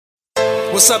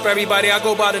What's up, everybody? I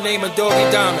go by the name of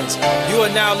Doggie Diamonds. You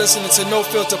are now listening to No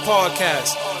Filter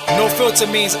Podcast. No filter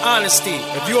means honesty.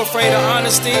 If you're afraid of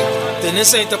honesty, then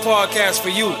this ain't the podcast for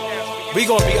you. We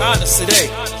gonna be honest today.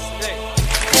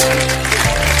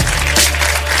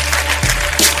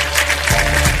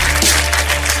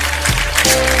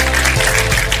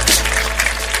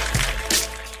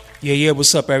 Yeah,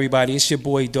 what's up, everybody? It's your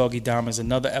boy, Doggie Diamonds,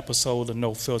 another episode of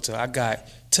No Filter. I got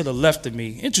to the left of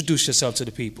me. Introduce yourself to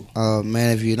the people. Oh,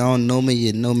 man, if you don't know me,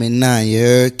 you know me now. You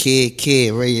heard?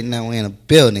 Kid, right now in a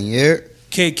building, you heard?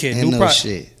 Kid,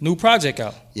 new project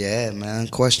out. Yeah, man,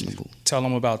 Unquestionable. Tell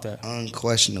them about that.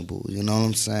 Unquestionable, you know what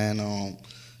I'm saying?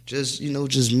 Just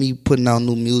me putting out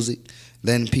new music,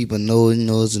 letting people know,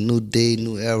 it's a new day,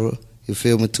 new era. You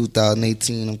feel me?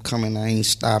 2018, I'm coming, I ain't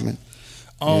stopping.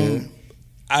 Yeah.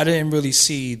 I didn't really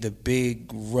see the big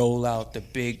rollout, the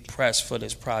big press for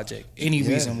this project. Any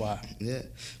reason why? Yeah,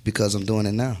 because I'm doing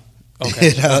it now.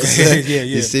 Okay. You know what I'm saying? Yeah.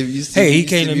 You see, hey, he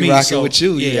came to me, rocking so with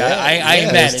you. I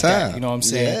ain't mad at that. You know what I'm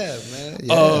saying? Yeah, man.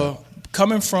 Yeah.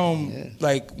 Coming from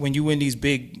like when you in these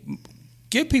big,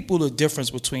 give people the difference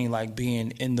between like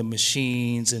being in the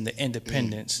machines and the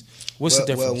independents. What's the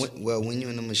difference? Well, when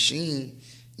you're in the machine,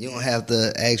 you don't have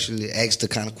to actually ask the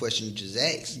kind of question you just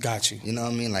asked. Got you. You know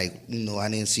what I mean? Like, I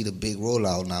didn't see the big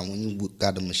rollout. Now, when you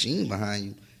got the machine behind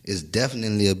you, it's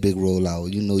definitely a big rollout.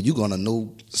 You're going to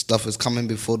know stuff is coming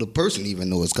before the person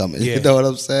even know it's coming. Yeah. You know what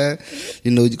I'm saying?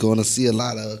 You're going to see a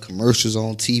lot of commercials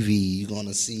on TV. You're going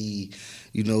to see,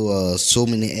 so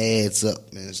many ads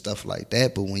up and stuff like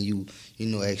that. But when you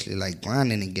actually like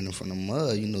grinding and getting from the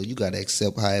mud, you got to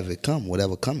accept however it come,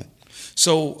 whatever coming.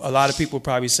 So a lot of people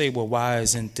probably say, well, why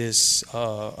isn't this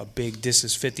a big This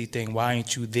Is 50 thing? Why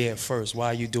ain't you there first? Why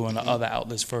are you doing the other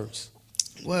outlets first?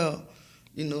 Well,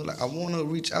 I want to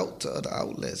reach out to other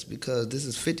outlets because This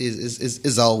Is 50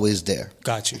 is always there.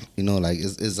 Got you.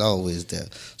 It's always there.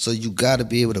 So you got to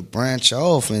be able to branch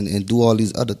off and do all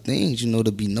these other things,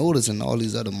 to be noticed in all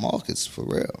these other markets for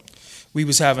real. We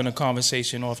was having a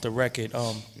conversation off the record.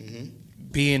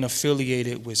 Being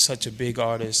affiliated with such a big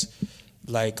artist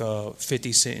like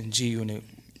 50 Cent and G Unit,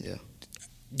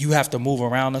 you have to move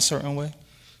around a certain way?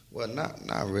 Well, not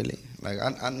really. Like,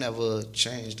 I never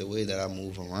changed the way that I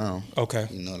move around. Okay.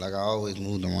 Like, I always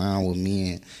moved around with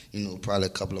me and, probably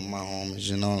a couple of my homies,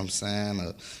 you know what I'm saying?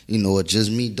 Or just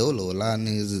me, Dolo. A lot of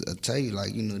niggas will tell you,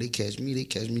 like, they catch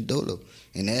me Dolo.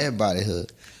 And everybody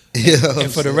hood.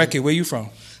 And for the record, where you from?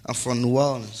 I'm from New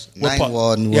Orleans. What Ninth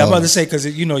Ward, New Orleans. Yeah, I'm about to say, because,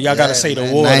 y'all got to say the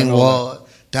ward. Ninth Ward.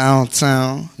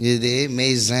 Downtown, you did,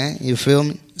 Maison, you feel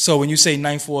me? So when you say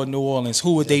Ninth Ward, New Orleans,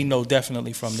 who would they know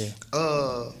definitely from there?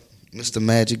 Mr.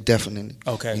 Magic, definitely.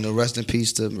 Okay. Rest in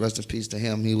peace to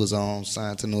him. He was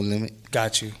signed to No Limit.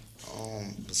 Got you.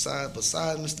 Besides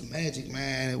Mr. Magic,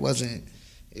 man, it wasn't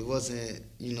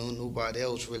nobody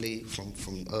else really from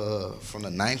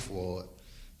the Ninth Ward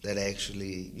that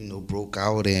actually broke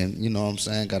out and what I'm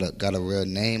saying got a real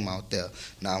name out there.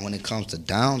 Now when it comes to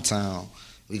downtown,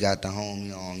 we got the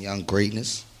homie Young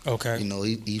Greatness. Okay.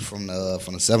 He from the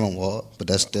 7th Ward, but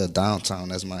that's still downtown.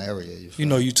 That's my area.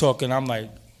 You talking, I'm like,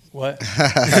 what?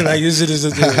 Like this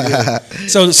is yeah.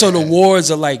 So the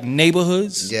wards are like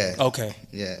neighborhoods? Yeah. Okay.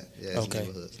 Yeah, it's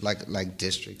neighborhoods. Like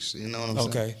districts. You know what I'm saying?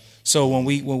 Okay. So when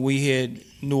we hear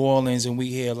New Orleans and we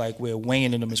hear like where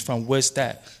Wayne and them is from, where's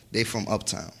that? They from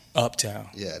Uptown. Uptown.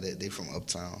 Yeah, they from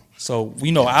Uptown. So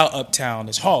we know our Uptown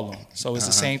is Harlem. So it's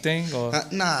the same thing, or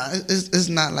nah? It's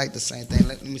not like the same thing.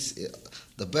 Let me see.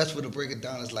 The best way to break it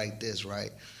down is like this,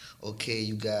 right? Okay,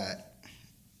 you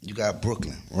got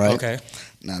Brooklyn, right? Okay.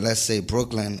 Now let's say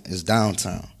Brooklyn is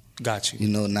downtown. Got you.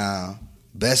 Now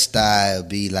Best Style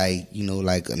be like a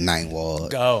 9th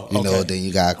Ward. Oh, okay. Then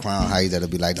you got Crown Heights that'll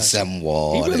be like the 7th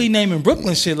Ward. He really naming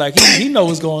Brooklyn shit like he know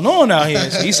what's going on out here.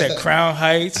 So he said Crown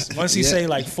Heights. Once he say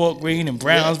like Fort Greene and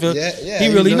Brownsville, he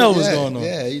really know what's going on.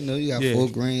 Yeah, you got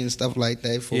Fort Greene and stuff like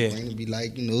that. Fort Greene would be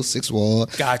like 6th Ward.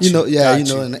 Got you.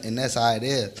 And that's how it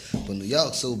is. But New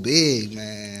York's so big,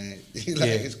 man.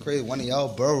 It's crazy. One of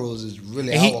y'all boroughs is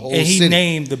really our whole city. And he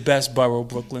named the best borough,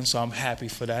 Brooklyn, so I'm happy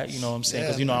for that. You know what I'm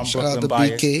saying? Because I'm Brooklyn biased.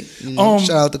 BK,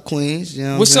 shout out to Queens.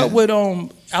 What's up with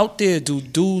out there? Do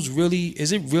dudes really?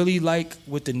 Is it really like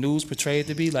what the news portrayed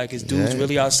to be? Like, is dudes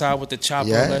really outside with the chopper?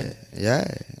 Yeah.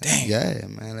 Damn. Yeah,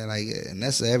 man. And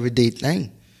that's an everyday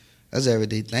thing. That's an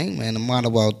everyday thing, man. The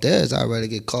motto out there is I'd rather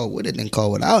get caught with it than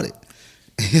caught without it.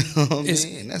 You know what I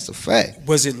mean? That's a fact.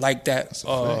 Was it like that?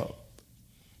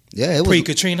 Yeah, it was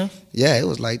pre-Katrina. Yeah, it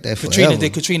was like that forever. Katrina,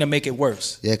 did Katrina make it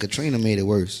worse? Yeah, Katrina made it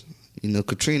worse.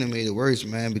 Katrina made it worse,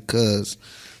 man, because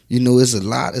it's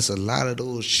a lot of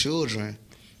those children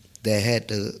that had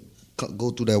to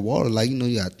go through that water. Like, you know,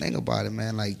 you gotta think about it,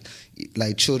 man.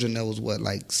 Like children that was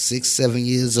like 6, 7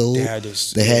 years old.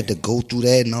 They had to go through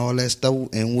that and all that stuff.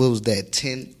 And what was that?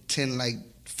 10 like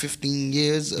 15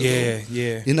 years ago?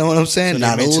 Yeah. You know what I'm saying? So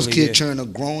now those kids turn to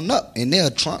grown up and they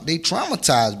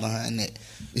traumatized behind that.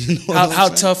 You know how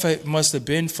tough it must have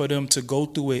been for them to go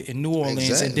through it in New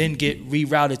Orleans and then get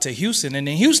rerouted to Houston and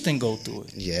then Houston go through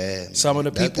it. Yeah, some of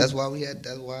the people. That's why you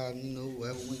know,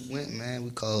 wherever we went, man, we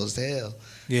caused hell.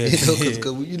 Yeah, you know,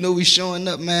 cause you know we showing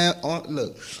up, man.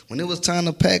 Look, when it was time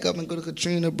to pack up and go to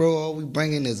Katrina, bro, all we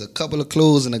bringing is a couple of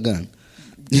clothes and a gun.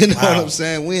 You know what I'm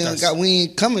saying? We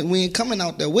ain't coming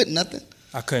out there with nothing.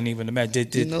 I couldn't even imagine.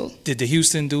 Did the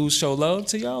Houston dudes show love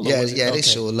to y'all? Yeah, they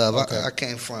showed love. Okay. I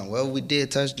can't front. Well, we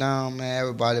did touchdown, man.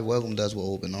 Everybody welcomed us with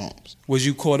open arms. Was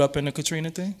you caught up in the Katrina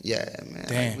thing? Yeah, man.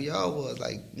 Damn. Like, we all was,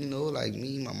 like, you know, like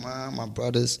me, my mom, my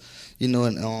brothers, you know,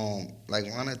 and like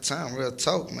around that time, real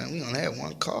talk, man, we only had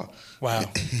one car. Wow.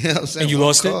 You know what I'm saying? And you one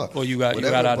lost car. it? Or you got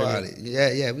out of it?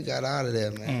 Yeah, we got out of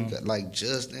there, man. We got, like,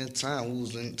 just in time. We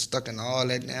was stuck in all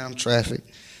that damn traffic.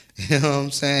 You know what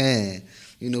I'm saying?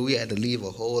 You know, we had to leave a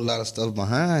whole lot of stuff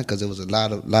behind because there was a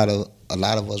lot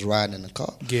of us riding in the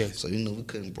car. Yeah. So, you know, we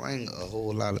couldn't bring a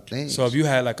whole lot of things. So if you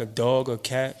had like a dog or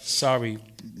cat, sorry,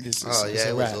 it's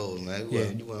it was old, man.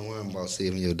 You weren't worrying about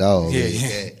saving your dog.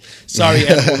 Yeah. Sorry,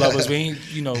 animal lovers. We ain't,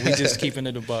 we just keeping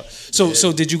it above.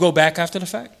 So did you go back after the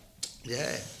fact?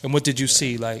 Yeah. And what did you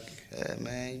see? Like, yeah,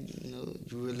 man, you know,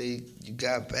 you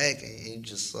got back and you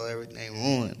just saw everything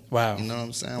ruined. Wow. You know what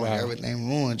I'm saying? Wow. Like everything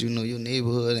ruined, you know, your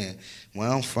neighborhood and where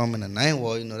I'm from in the Ninth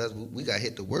Ward, you know, we got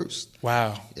hit the worst.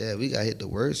 Wow. Yeah, we got hit the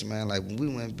worst, man. Like when we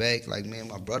went back, like me and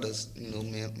my brothers, you know,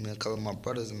 me and a couple of my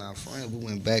brothers and our friends, we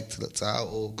went back to our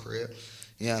old crib.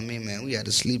 You know what I mean, man? We had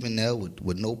to sleep in there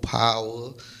with no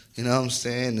power. You know what I'm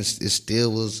saying? It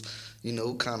still was, you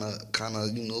know, kind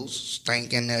of, you know,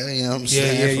 stinking there. You know what I'm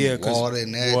saying? From water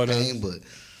and everything, but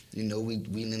you know, we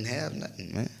didn't have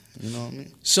nothing, man. You know what I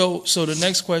mean? So the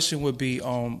next question would be,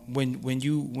 when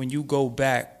you go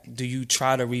back, do you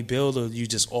try to rebuild or you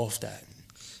just off that?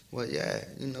 Well, yeah,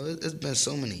 you know, it's been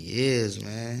so many years,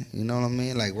 man. You know what I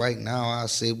mean? Like right now, I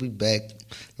say we back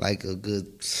like a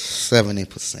good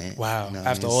 70%. Wow! You know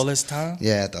after all this time?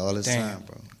 Yeah, after all this time,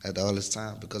 bro. After all this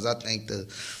time, because I think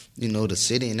the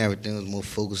city and everything was more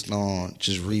focused on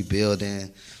just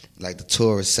rebuilding, like the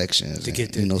tourist sections, to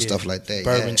get stuff like that.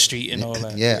 Bourbon Street and all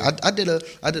that. Yeah, I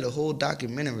did a whole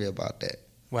documentary about that.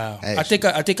 Wow, actually.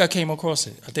 I think I came across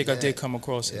it. I think I did come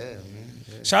across it. Yeah, man.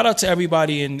 Yeah. Shout out to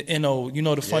everybody in NO. You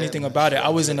know the funny thing about it, I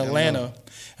was in Atlanta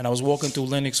and I was walking through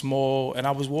Lenox Mall and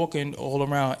I was walking all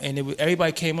around and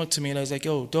everybody came up to me and I was like,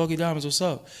 "Yo, Doggie Diamonds, what's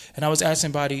up?" And I was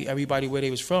asking everybody where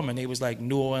they was from and they was like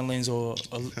New Orleans or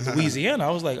Louisiana.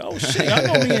 I was like, "Oh shit, y'all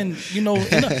know me."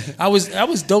 And I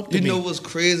was dope to me. You know what's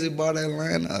crazy about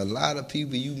Atlanta? A lot of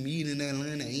people you meet in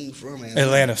Atlanta ain't from Atlanta.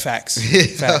 Atlanta, facts.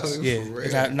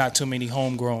 Yeah, not too many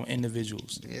homegrown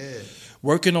individuals. Yeah.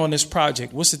 Working on this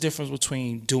project, what's the difference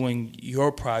between doing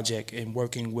your project and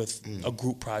working with a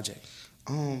group project?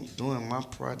 Doing my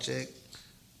project,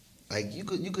 like you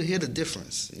could hear the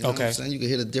difference. You know what I'm saying? You could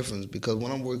hear the difference because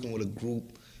when I'm working with a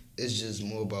group, it's just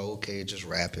more about just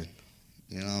rapping.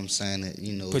 You know what I'm saying?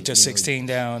 Put your 16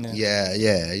 down. And yeah.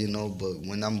 But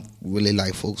when I'm really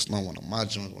like focused on one of my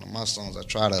songs, I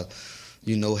try to,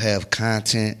 have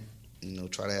content.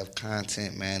 Try to have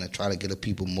content, man, and try to get the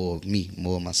people more of me,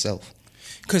 more of myself.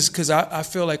 Cause I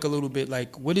feel like a little bit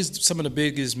like, what is some of the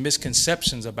biggest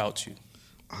misconceptions about you?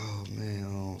 Oh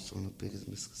man, some of the biggest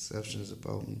misconceptions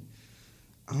about me.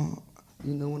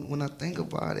 When I think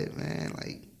about it, man,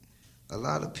 like a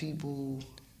lot of people,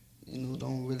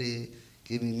 don't really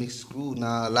give me mixed screw.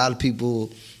 Now a lot of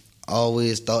people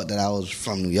always thought that I was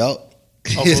from New York.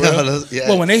 Oh, for real? Yeah.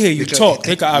 Well, when they hear you talk,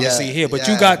 they can obviously hear. But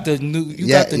you got the New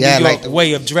York like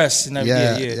way of dress and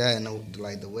everything. And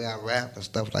like the way I rap and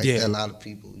stuff like that. A lot of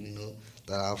people,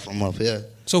 that I'm from up here.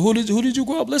 So who did you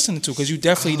grow up listening to? Because you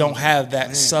definitely don't have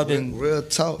that southern. Real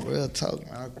talk, man.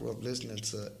 I grew up listening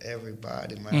to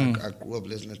everybody, man. I grew up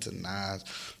listening to Nas,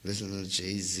 listening to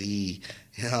Jay-Z.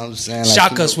 You know what I'm saying? Like,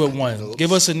 shock us with one.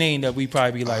 Give us a name that we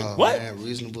probably be like, what? Man,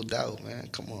 Reasonable Doubt, man.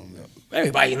 Come on, man.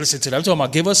 Everybody listen to that. I'm talking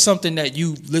about give us something that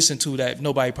you listen to that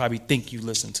nobody probably think you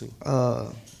listen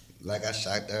to. Like I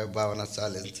shocked everybody when I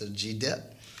started listening to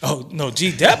G-Dep. Oh, no,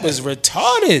 G-Dep was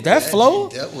retarded. That flow.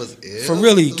 G-Dep was ill. For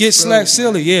really, get slack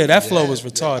silly. Yeah, that flow was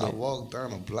retarded. I walked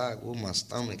down the block with my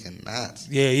stomach in knots.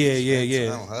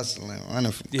 Yeah. I'm hustling,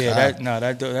 running from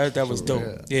cops. That was dope.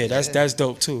 Real. Yeah, that's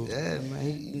dope too. Yeah, man.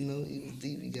 He was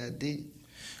deep. He got deep.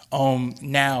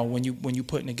 Now, when you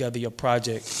putting together your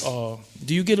project,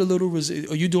 do you get a little?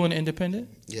 Are you doing it independent?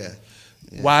 Yeah.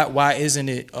 Yeah. Why isn't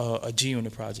it a G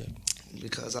Unit project?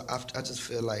 Because I just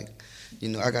feel like,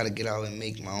 I got to get out and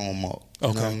make my own mark. You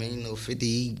know what I mean? 50,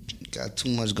 he got too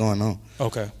much going on.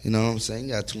 Okay. You know what I'm saying?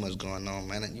 You got too much going on,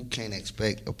 man. You can't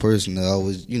expect a person to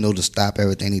always, to stop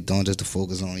everything he's doing just to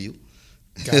focus on you.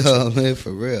 Gotcha. You know what I mean?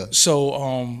 For real.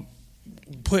 So,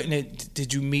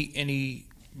 did you meet any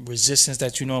resistance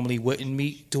that you normally wouldn't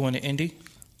meet doing the indie?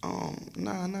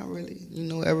 Nah, not really.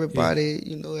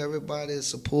 Everybody, everybody is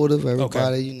supportive.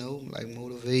 Everybody, like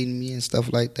motivating me and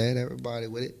stuff like that. Everybody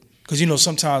with it. Because,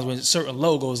 sometimes when certain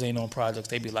logos ain't on projects,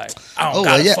 they be like, I don't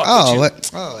gotta fuck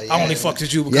with you. I only fucked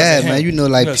with you because of him.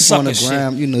 Man, like people on the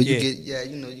gram, shit.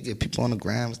 you get people on the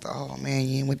gram, it's like, oh man,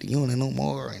 you ain't with the unit no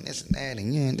more, and this and that,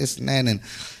 and you and this and that, and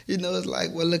it's like,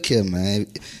 well, look here, man,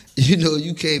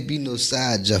 you can't be no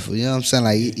side juffer, you know what I'm saying?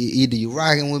 Like either you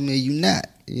rocking with me or you not,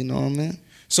 you know what I mean?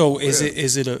 So is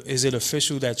it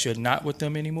official that you're not with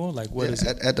them anymore? Like what is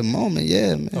it? At the moment,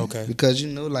 yeah, man. Okay. Because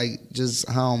like just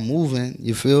how I'm moving,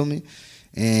 you feel me?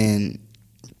 And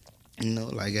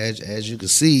like as you can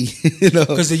see,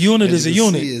 because the unit is a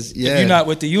unit. If you're not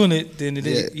with the unit, then it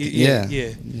is.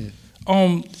 Yeah.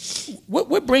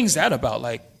 What brings that about?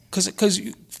 Like, because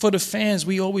for the fans,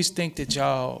 we always think that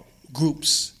y'all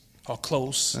groups are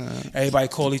close. Everybody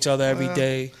call each other every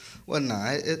day. Well,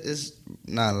 nah, it's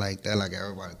not like that. Like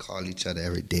everybody call each other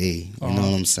every day. You know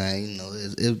what I'm saying?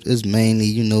 It's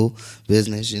mainly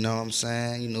business. You know what I'm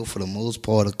saying? For the most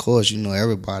part, of course,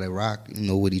 everybody rock.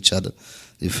 With each other.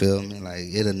 You feel me? Like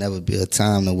it'll never be a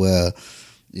time to where,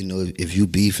 if you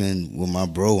beefing with my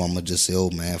bro, I'ma just say, oh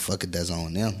man, fuck it, that's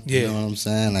on them. Yeah. You know what I'm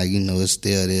saying? Like it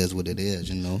still is what it is.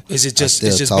 Is it just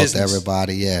it's just talk business? To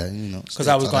everybody, yeah. Because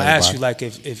I was gonna ask you, like,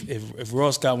 if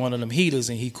Ross got one of them heaters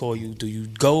and he call you, do you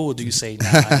go or do you say, nah,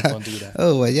 I ain't gonna do that?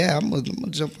 Oh well, yeah, I'm gonna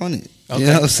jump on it. Okay. You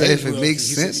know what I'm saying? If it makes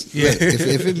sense, yeah.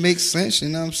 if it makes sense, you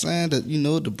know what I'm saying? That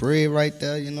the bread right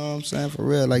there, you know what I'm saying? For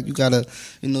real, like you gotta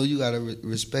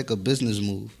respect a business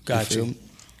move. Got you.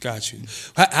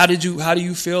 How do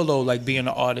you feel though, like being an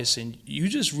artist and you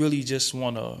just really just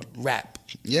want to rap?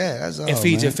 Yeah, that's all. And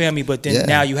feed man. your family, but then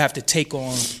now you have to take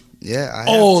on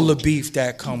all the beef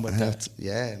that come with that.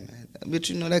 Yeah, man. But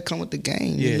that come with the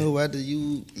game. Yeah. Whether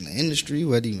you in the industry,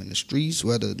 whether you in the streets,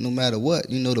 no matter what,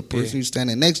 the person you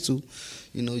standing next to,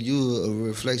 you a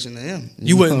reflection of him.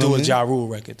 You wouldn't do a Ja Rule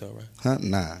record though, right? Huh?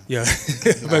 Nah. Yeah.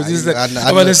 I'm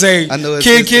about to say,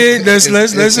 kid, let's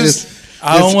just.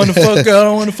 I don't want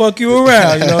to fuck you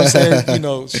around. You know what I'm saying?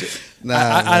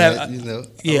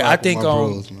 I think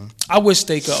bros, I wish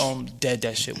they could dead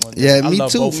that shit one day. Yeah, me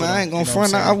too, man. I ain't gonna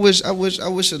front. I wish a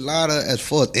lot of as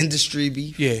far as industry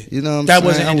be. Yeah, you know what I'm saying. That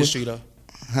wasn't industry though.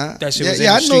 Huh? That shit was in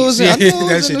the streets. I know it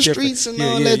was in the different. streets and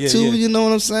all that too. You know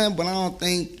what I'm saying? But I don't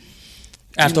think.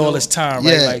 After all this time,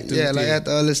 right?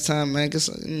 After all this time, man. Cause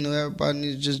everybody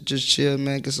needs to just chill,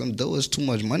 man. Cause some dough is too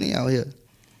much money out here.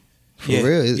 For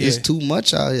real, it's too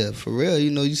much out here. For real,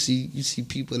 you see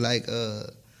people like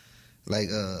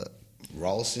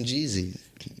Ross and Jeezy.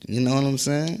 You know what I'm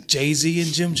saying? Jay-Z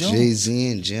and Jim Jones.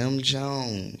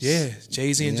 Yeah,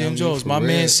 Jay-Z and Jim Jones. My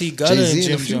man C Gutter and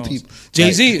Jim Jones. People.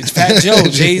 Jay-Z, Fat Joe,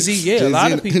 Jay-Z, a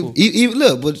lot of people.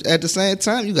 Look, but at the same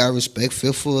time, you gotta respect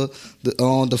Phil for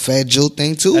the Fat Joe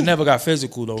thing too. I never got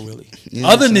physical though, really.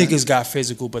 Other niggas got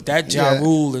physical, but that Ja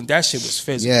Rule and that shit was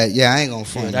physical. Yeah, I ain't gonna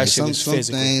front. That shit was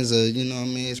physical. Some things, you know what I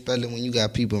mean? Especially when you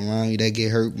got people around you that get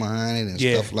hurt behind it and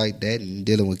stuff like that, and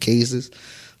dealing with cases.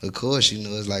 Of course,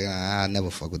 it's like I never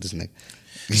fuck with this nigga.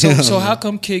 So how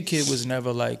come Kid was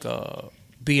never like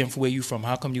being from where you from?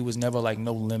 How come you was never like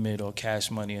No Limit or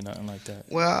Cash Money or nothing like that?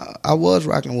 Well, I was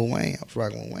rocking with Wayne. I was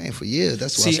rocking with Wayne for years.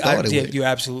 That's what I started with. You're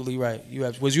absolutely right.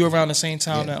 Was you around the same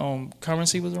time that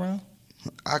Currency was around?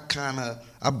 I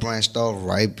branched off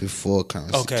right before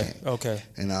Currency came. Okay.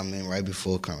 And I mean right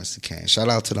before Currency came. Shout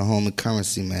out to the homie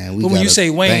Currency, man. But when you say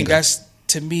Wayne, that's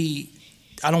to me.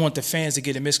 I don't want the fans to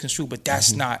get it misconstrued, but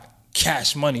that's not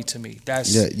Cash Money to me.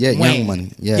 That's Wayne. Young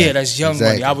Money. Yeah, that's Young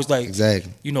Money. I was like,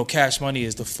 exactly. Cash Money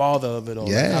is the father of it all.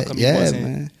 Yeah, how come he wasn't,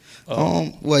 man.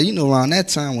 Well, around that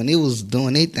time when it was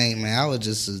doing their thing, man, I was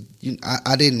just,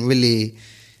 I didn't really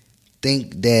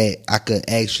think that I could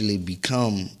actually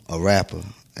become a rapper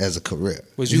as a career.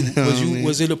 Was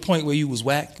it a point where you was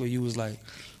whack, where you was like?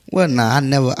 Well, nah, I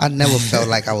never felt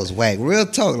like I was whack. Real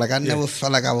talk, like I never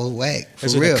felt like I was whack. For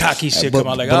real, the cocky shit come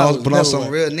out like, but on some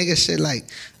real nigga shit, like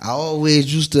I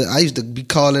used to be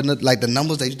calling it like the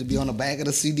numbers that used to be on the back of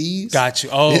the CDs. Got you.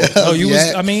 You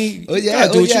was. I mean, you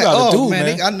gotta do what you gotta do,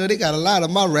 man. I know they got a lot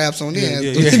of my raps on there. You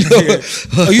used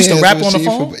to rap on the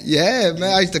phone? Yeah,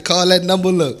 man. I used to call that number.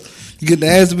 Look. get the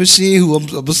answer machine who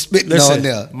I'm spitting on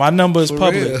there. My number is For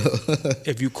public. real.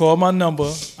 If you call my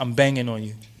number, I'm banging on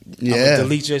you. Yeah. I'm gonna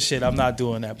delete your shit. I'm not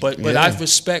doing that. But Yeah. I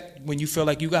respect when you feel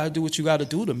like you gotta do what you gotta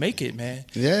do to make it, man.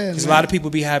 Yeah, Because a man. lot of people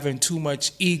be having too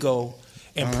much ego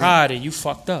and pride, and you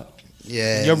fucked up.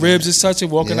 Yeah, Your man. ribs is touching,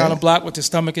 walking Yeah. down the block with your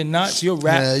stomach in knots. You'll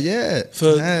rap Yeah.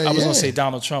 for. Hell I was yeah. gonna say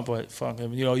Donald Trump, but fuck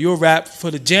him. You know, you'll rap for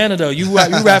the janitor. You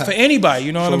rap for anybody.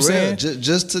 You know what For I'm real. saying?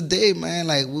 Just today, man.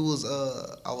 Like we was,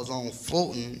 I was on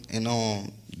Fulton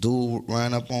and dude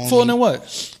ran up on Fulton me. and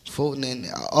what? Fulton and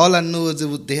all I knew is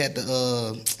they had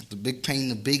the big pain,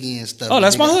 the Biggie and stuff. Oh,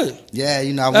 that's They my got- hood. Yeah,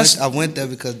 you know, I went there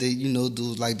because they, you know,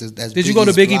 dudes like this. That's Did you go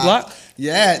to Biggie's Biggie block?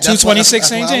 Yeah, 226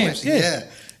 that's why St. I James. went. Yeah.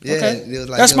 Yeah. Okay. It was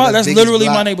like, That's yo, that's Biggie's literally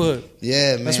my block. neighborhood.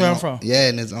 Yeah, man. That's where I'm from. Yeah,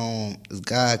 and this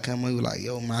guy come in, he was like,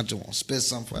 yo, man, I just want to spit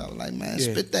something for you. I was like, man,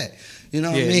 Yeah. spit that. You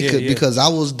know what I Yeah, mean? yeah, yeah. Because I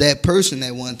was that person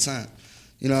at one time.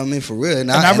 You know what I mean? For real.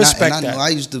 And I respect I that. know I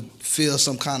used to feel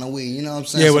some kind of way. You know what I'm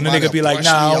saying? Yeah, when the Somebody nigga be like, brush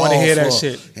nah, I me don't wanna hear off that or-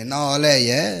 shit. And all that.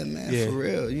 Yeah, man. Yeah. For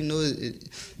real. You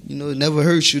know, it never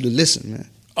hurts you to listen,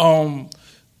 man.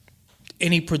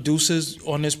 Any producers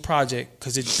on this project,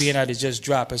 because it's being that it just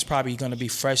dropped, it's probably going to be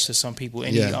fresh to some people.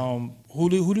 Any Yeah. who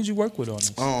did you work with on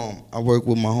this? I work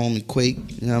with my homie Quake.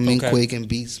 You know what I mean? Okay. Quake and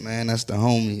Beats, man. That's the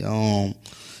homie.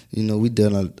 You know, we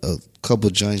done a couple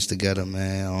joints together,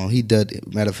 man.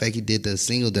 Matter of fact, he did the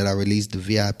single that I released, the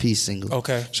VIP single.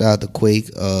 Okay. Shout out to Quake.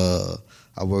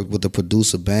 I worked with the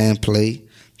producer, Band Play.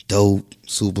 Dope,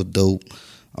 super dope.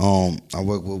 I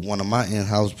work with one of my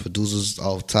in-house producers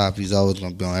off top. He's always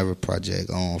gonna be on every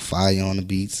project. Fire on the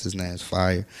beats. His name's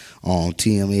Fire.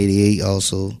 TM88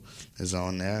 also is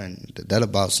on there, and that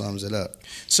about sums it up.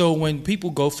 So when people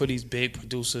go for these big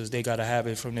producers, they got to have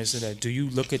it from this and that. Do you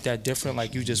look at that different?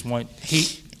 Like you just want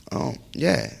heat?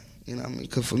 Yeah, you know what I mean?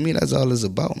 Because for me, that's all it's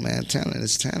about, man. Talent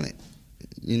is talent.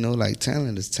 You know, like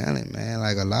talent is talent, man.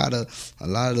 Like a lot of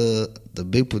the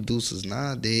big producers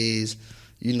nowadays,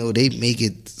 you know, they make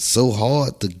it so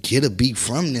hard to get a beat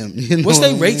from them. You know What's what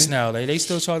their I rates mean? now? Like they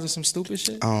still charging some stupid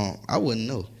shit? I wouldn't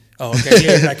know. Oh, okay,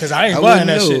 yeah, because I ain't I buying wouldn't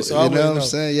that know. shit, so I You know wouldn't what know. I'm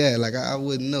saying? Yeah, like I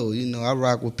wouldn't know. You know, I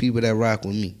rock with people that rock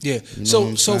with me. Yeah. You know So what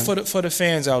I'm saying? for the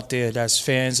fans out there, that's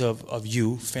fans of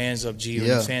you, fans of G,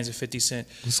 Yeah. fans of 50 Cent.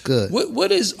 It's good.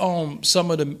 What is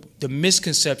some of the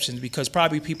misconceptions? Because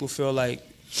probably people feel like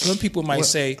some people might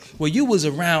say, well, you was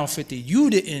around 50, you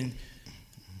didn't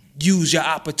use your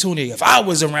opportunity. If I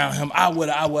was around him, I would.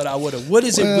 What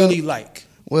is it really like?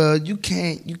 Well, you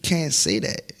can't say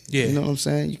that. Yeah. You know what I'm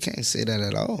saying? You can't say that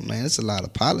at all, man. It's a lot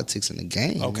of politics in the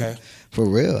game. Okay. Man. For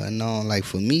real. And like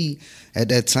for me, at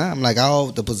that time, like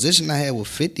the position I had with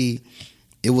 50,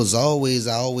 it was always,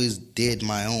 I always did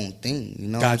my own thing. You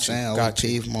know what I'm saying? I would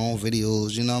pay for my own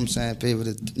videos, you know what I'm saying? Pay for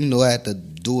I had to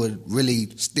do it really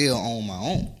still on my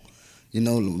own. You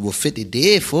know, what 50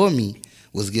 did for me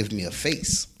was give me a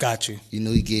face. Got you. You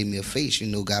know, he gave me a face,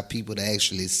 got people to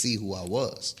actually see who I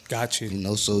was. Got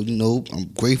you. So, I'm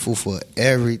grateful for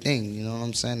everything, you know what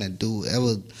I'm saying, that dude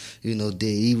ever, did,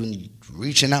 even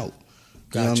reaching out.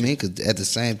 You know what I mean? Because at the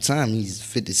same time, he's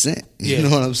 50 Cent. You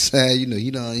know what I'm saying?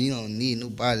 You don't need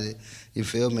nobody. You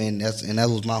feel me? And that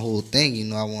was my whole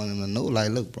thing. I wanted him to know, like,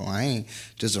 look, bro, I ain't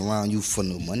just around you for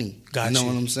no money. You know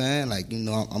what I'm saying? Like,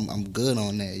 I'm good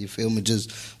on that. You feel me?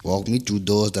 Just walk me through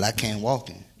doors that I can't walk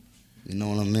in. You know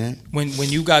what I mean? When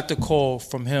you got the call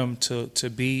from him to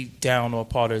be down or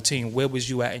part of the team, where was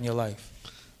you at in your life?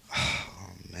 Oh,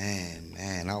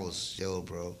 man, I was,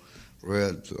 bro.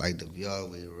 Real, like, to be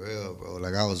always real, bro.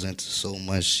 Like, I was into so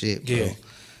much shit, bro. Yeah.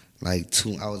 Like,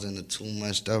 I was into too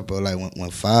much stuff, bro. Like, when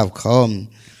Five called me,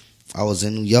 I was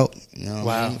in New York, you know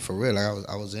what I mean? For real, like,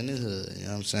 I was in the hood, you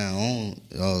know what I'm saying?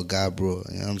 On Guy Bro,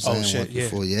 you know what I'm saying? Oh, shit, yeah.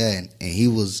 Before, and he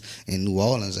was in New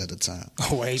Orleans at the time.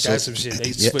 Oh, ain't that some shit?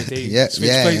 They switch places.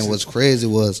 places. And what's crazy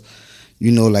was,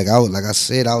 like I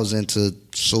said, I was into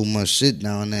so much shit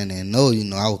down there, and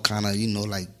I was kind of,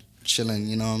 like, chilling,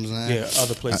 you know what I'm saying? Yeah,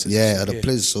 other places. Other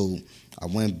places. So I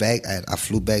went back. I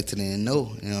flew back to the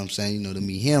NO, you know what I'm saying? To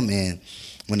meet him. And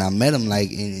when I met him, like,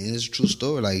 and it's a true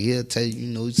story. Like, he'll tell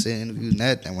you, he said interview and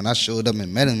that. And when I showed up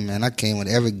and met him, man, I came with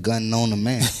every gun known to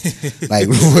man. Like,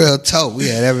 real talk. We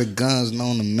had every guns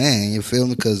known to man. You feel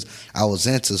me? Because I was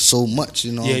into so much,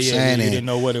 you know what I'm saying? Yeah, you and didn't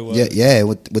know what it was. Yeah.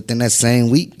 Within that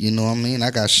same week, you know what I mean? I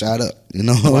got shot up. You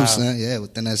know what I'm saying? Yeah,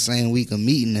 within that same week of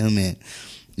meeting him, and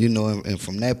and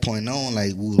from that point on,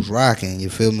 like, we was rocking,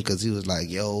 you feel me? Because he was like,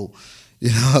 yo, you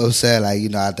know what I'm saying?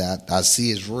 Like, I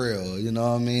see it's real, you know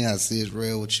what I mean? I see it's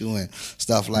real with you and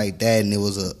stuff like that. And it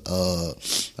was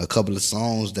a couple of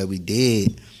songs that we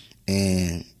did.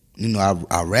 And,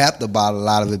 I rapped about a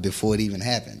lot of it before it even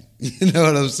happened. You know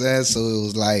what I'm saying? So it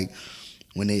was like,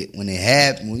 when it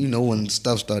happened, you know, when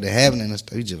stuff started happening and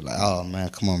stuff, you just like, oh man,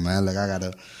 come on, man, like I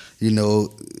gotta, you know,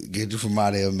 get you from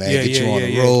out there, man, get you on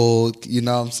the road, you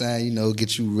know what I'm saying, you know,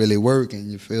 get you really working,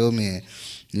 you feel me, and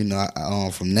you know,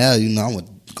 from there, you know, I was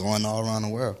going all around the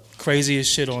world.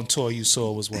 Craziest shit on tour you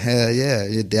saw was what? Hell yeah.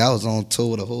 I was on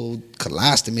tour with a whole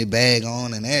colostomy bag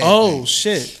on and everything. Oh,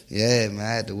 shit. Yeah, man. I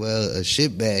had to wear a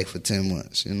shit bag for 10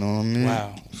 months. You know what I mean?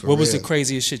 Wow. What was the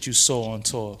craziest shit you saw on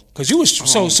tour? Because you was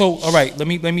so. All right. Let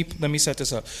me set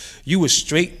this up. You was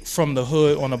straight from the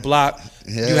hood on the block.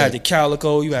 Yeah. You had the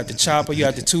Calico. You had the chopper. You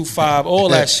had the 2.5. All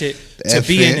that shit to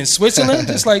be in Switzerland,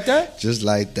 just like that. Just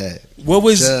like that. What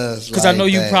was? Because I know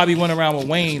you probably went around with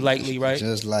Wayne lately, right?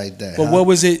 Just like that. But what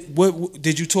was it? What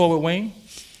did you tour with Wayne?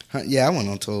 Yeah, I went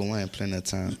on tour with Wayne plenty of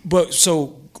times.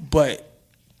 But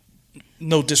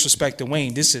no disrespect to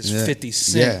Wayne, this is 50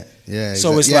 Cent. Yeah.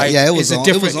 So it's like it was on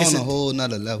a whole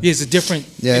nother level. Yeah, it's a different.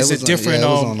 Yeah, it was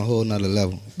on a whole nother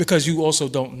level. Because you also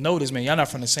don't know this man. Y'all not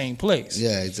from the same place.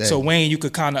 Yeah, exactly. So Wayne, you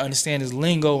could kind of understand his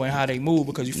lingo and how they move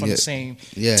because you're from the same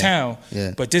town.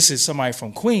 Yeah. But this is somebody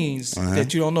from Queens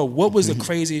that you don't know. What was the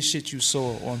craziest shit you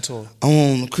saw on tour?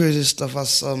 The craziest stuff I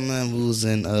saw, man, we was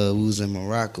in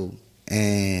Morocco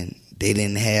and they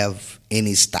didn't have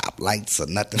any stoplights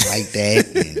or nothing like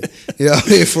that. And, you know what I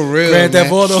mean? For real, Grand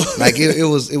Theft Auto. Like it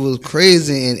was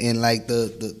crazy, and like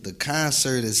the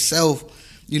concert itself,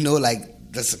 you know,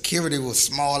 like the security was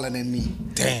smaller than me.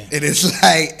 Damn. And it's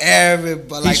like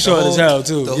everybody, like he's short as hell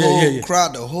too.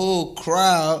 The whole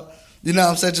crowd. You know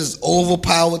what I'm saying? Just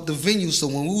overpowered the venue. So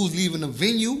when we was leaving the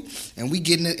venue and we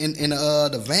getting in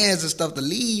the vans and stuff to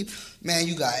leave, man,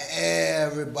 you got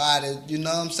everybody, you know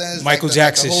what I'm saying? It's Michael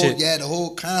Jackson shit. Yeah, the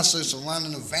whole concert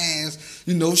surrounding the vans,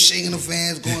 you know, shaking the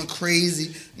vans, going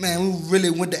crazy. Man, we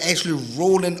really went to actually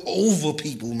rolling over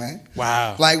people, man.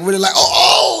 Wow. Like really like,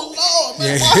 oh Lord,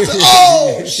 man,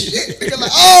 oh shit. Nigga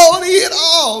like, oh, they hit,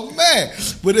 oh man.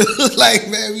 But it was like,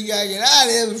 man, we gotta get out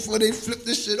of here before they flip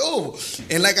this shit over.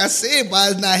 And like I said,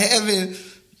 by not having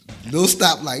no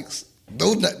stoplights,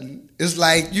 no nothing, it's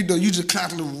like, you know, you just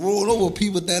constantly roll over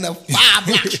people down there 5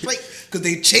 blocks straight because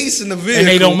they chasing the vehicle. And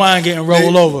they don't mind getting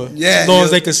rolled over. Yeah. As long as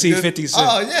they can see 50 Cent.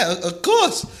 Oh, yeah, of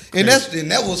course. And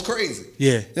that was crazy.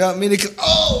 Yeah. You know what I mean?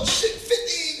 Oh, shit,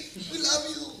 50, we love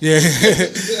you. Yeah.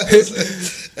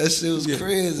 That shit was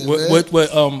crazy,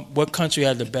 man. What country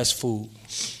had the best food?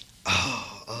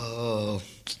 Oh,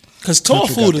 because tour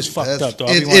food is fucked up, though.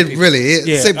 It really is.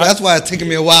 Yeah, See, that's why it's taking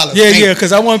me a while to think. Yeah,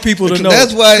 because I want people to know.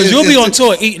 That's why you'll be on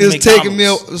tour eating it's McDonald's. Taking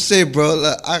me. Say, bro,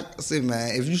 like, I say,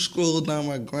 man, if you scroll down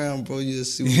my gram, bro, you'll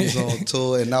see we was on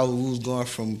tour, and now we was going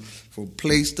from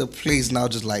place to place, and I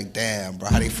was just like, damn, bro,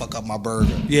 how they fuck up my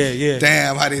burger? Yeah.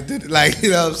 Damn, how they did it? Like,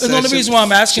 you know what I'm saying? The only reason why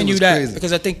I'm asking you that crazy.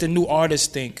 Because I think the new artists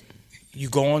think you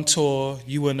go on tour,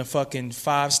 you in a fucking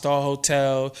 5-star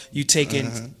hotel, you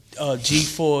taking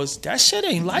G4s. That shit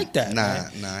ain't like that.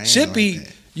 Nah. Shit be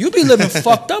like you be living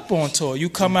fucked up on tour. You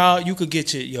come out, you could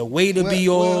get your weight to be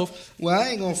off. Well, I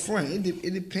ain't gonna front.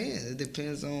 It depends. It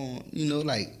depends on, you know,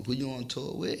 like who you on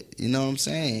tour with. You know what I'm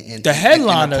saying? And the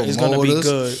headliner is gonna be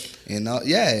good.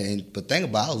 And but think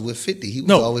about it, I was with 50. He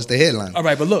was always the headliner. All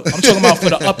right, but look, I'm talking about for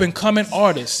the up and coming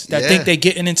artists that think they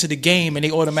getting into the game and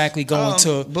they automatically go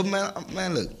into. But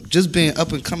man, look, just being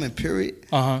up and coming, period.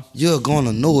 You're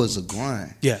gonna know it's a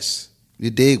grind. Yes. You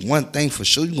dig? One thing for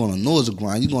sure, you're gonna know it's a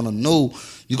grind. You're gonna know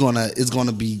it's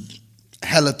gonna be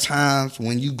hella times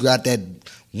when you got that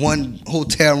one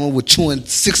hotel room with you and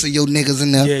 6 of your niggas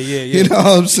in there. Yeah. You know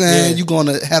what I'm saying? Yeah. You're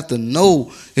gonna have to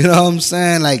know. You know what I'm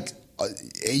saying? Like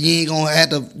you ain't gonna have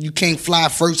to. You can't fly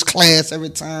first class every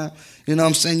time. You know what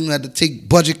I'm saying? You have to take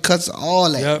budget cuts,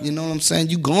 all that. Yep. You know what I'm saying?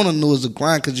 You gonna know it's a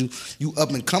grind because you up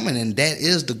and coming, and that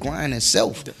is the grind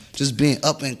itself. Just being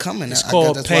up and coming. It's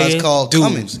called paying dues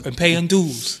coming. and paying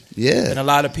dues. Yeah. And a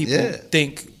lot of people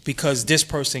think because this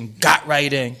person got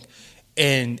right in,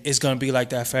 and it's gonna be like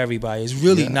that for everybody. It's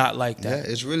really not like that.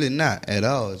 Yeah, it's really not at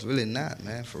all. It's really not,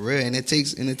 man, for real. And it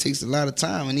takes a lot of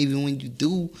time. And even when you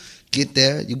do get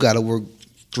there, you gotta work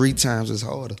 3 times as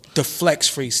harder. The Flex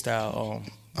freestyle.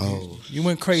 You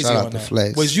went crazy shout out on to that.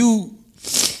 Flex. Was you?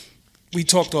 We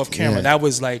talked off camera. Yeah. That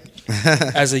was like,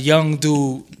 as a young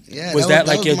dude. Yeah, was that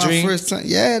like your dream? First time.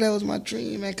 Yeah, that was my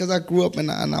dream, man. Because I grew up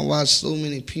and I watched so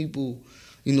many people,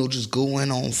 you know, just go in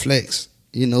on Flex.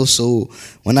 You know, so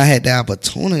when I had the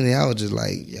opportunity, I was just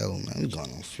like, yo, man, we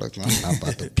going on Flex. Man. I'm not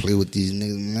about to play with these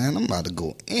niggas, man. I'm about to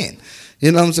go in.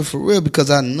 You know what I'm saying? For real, because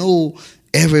I know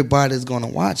everybody's gonna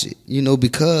watch it, you know,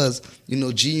 because you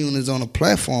know G-Unit is on a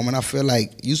platform, and I feel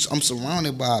like I'm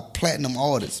surrounded by platinum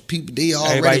artists. People, they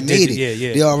already made it.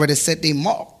 Yeah. They already set their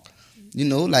mark. You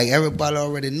know, like everybody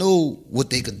already know what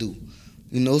they could do.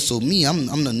 You know, so me, I'm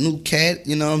the new cat.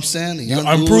 You know what I'm saying? The young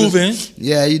unproven.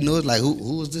 Yeah, you know, like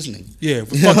who is this nigga? Yeah,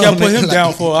 but fuck y'all put him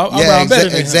down for. I'm better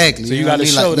than him. Exactly. So you got to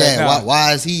show that. Yeah,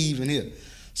 why is he even here?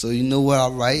 So you know what?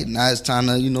 All right, now it's time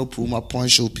to prove my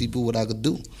point, show people what I could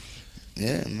do.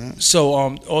 Yeah, man. So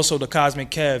also the Cosmic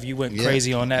Cav, you went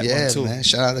crazy on that one too. Yeah, man.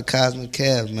 Shout out to Cosmic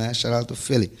Cav, man. Shout out to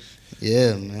Philly.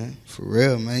 Yeah, man. For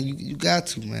real, man. You got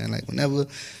to, man. Like whenever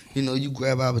you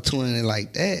grab opportunity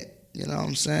like that. You know what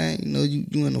I'm saying? You know,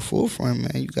 you in the forefront,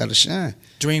 man. You got to shine.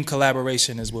 Dream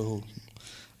collaboration is with who?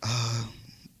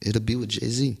 It'll be with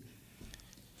Jay-Z.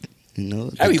 You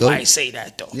know, everybody say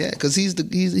that though. Yeah, because he's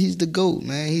the GOAT,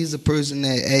 man. He's the person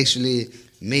that actually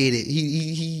made it.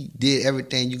 He did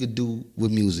everything you could do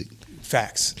with music.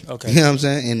 Facts. Okay. You know what I'm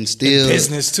saying? And still in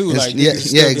business too. Like yeah,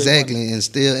 exactly. And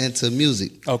still into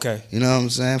music. Okay. You know what I'm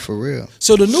saying? For real.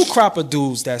 So the new crop of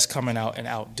dudes that's coming out and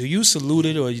out, do you salute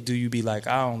it or do you be like,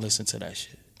 I don't listen to that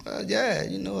shit? Yeah, a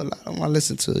lot of them I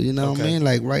listen to. You know what I mean?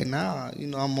 Like right now,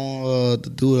 I'm on the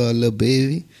dude Lil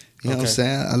Baby. You know what I'm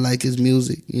saying? I like his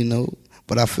music.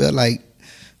 But I feel like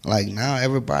now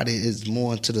everybody is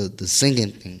more into the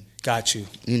singing thing. Got you.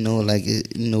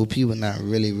 People not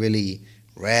really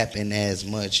rapping as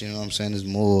much, you know what I'm saying? It's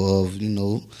more of,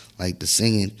 like the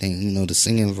singing thing, the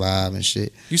singing vibe and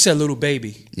shit. You said Little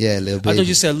Baby. Yeah, Little Baby. I thought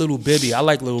you said Little Bibby. I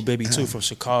like Little Bibby too from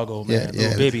Chicago, man.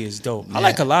 Little Bibby is dope. Yeah. I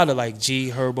like a lot of like G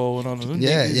Herbo and all of them.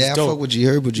 Yeah, I fuck with G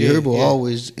Herbo. G Herbo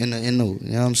always in the, you know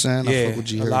what I'm saying? Yeah, I fuck with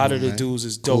G Herbo. A lot of the dudes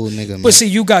is dope. Cool nigga, man. But see,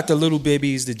 you got the Little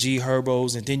Bibbies, the G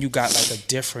Herbos, and then you got like a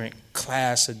different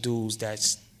class of dudes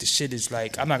that's the shit is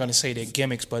like, I'm not going to say they're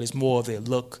gimmicks, but it's more of their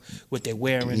look, what they're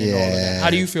wearing and all of that.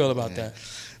 How do you feel about that?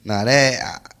 Now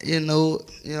that, you know what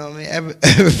I mean?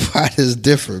 Everybody's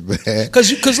different, man.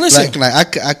 Because listen.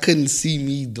 I couldn't see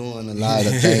me doing a lot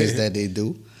of things that they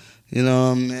do. You know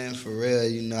what I mean? For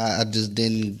real, I just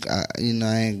didn't, I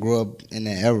ain't grow up in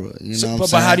that era. You know what I'm saying?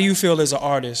 But how do you feel as an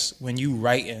artist when you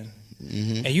writing,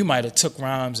 and you might have took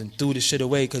rhymes and threw the shit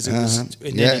away because it was,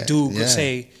 and then a dude could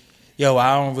say, yo,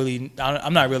 I'm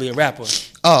not really a rapper.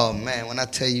 Oh man, when I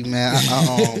tell you, man,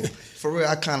 I for real,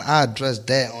 I addressed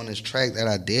that on this track that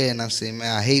I did, and I said,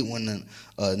 man, I hate when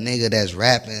a nigga that's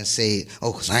rapping say,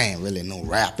 oh, cause I ain't really no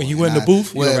rapper. When you in the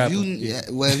booth, well,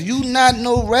 if you not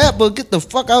no rapper, get the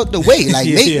fuck out the way, like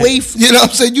make way. You know what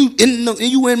I'm saying?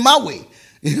 You in my way.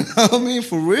 You know what I mean?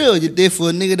 For real, you're there for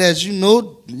a nigga that's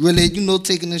really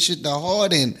taking this shit to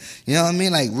heart, and you know what I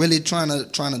mean, like really trying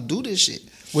to do this shit.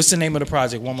 What's the name of the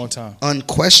project? One more time.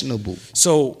 Unquestionable.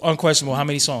 So, Unquestionable, how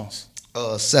many songs?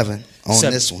 7 on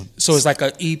this one. So it's like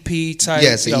an EP type?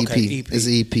 Yeah, it's an EP. It's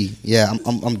an EP. Yeah,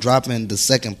 I'm dropping the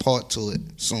second part to it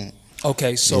soon.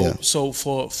 Okay, so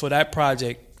for that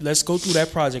project, let's go through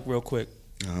that project real quick.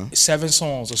 7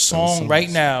 songs. A song right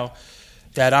now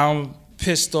that I'm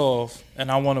pissed off and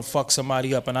I want to fuck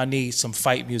somebody up and I need some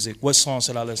fight music. What song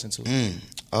should I listen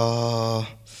to?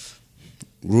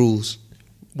 Rules.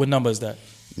 What number is that?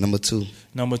 Number 2.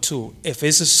 Number 2. If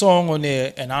it's a song on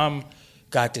there and I'm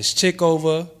got this chick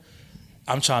over,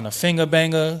 I'm trying to finger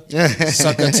bang her,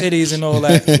 suck her titties and all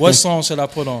that, what song should I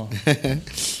put on?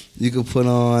 You could put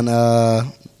on, let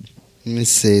me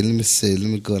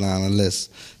go down the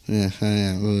list. You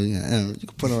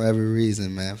could put on Every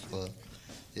Reason, man, for,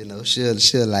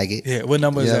 she'll like it. Yeah, what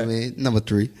number is that? I mean? Number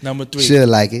 3. Number 3. She'll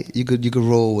like it. You could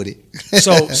roll with it.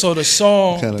 So the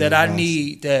song that I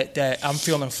need, that I'm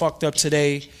feeling fucked up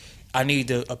today, I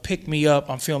need a pick me up.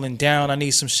 I'm feeling down. I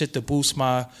need some shit to boost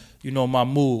my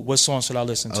mood. What song should I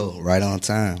listen to? Oh, Right on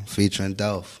Time, featuring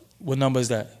Dolph. What number is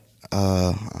that?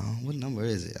 What number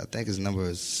is it? I think it's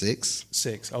number 6.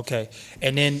 6. Okay.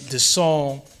 And then the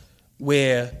song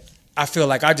where I feel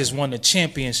like I just won the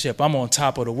championship. I'm on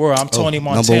top of the world. I'm Tony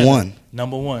Montana.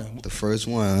 Number 1. The first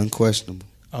one, Unquestionable.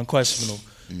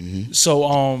 Mm-hmm.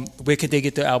 So, where could they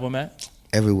get the album at?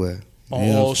 Everywhere.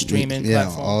 On all streaming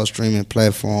platforms? Yeah, all streaming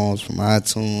platforms, from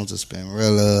iTunes to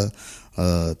Spinrilla,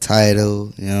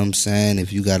 Tidal, you know what I'm saying?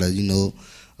 If you gotta,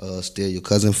 steal your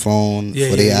cousin's phone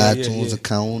for their iTunes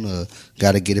account, or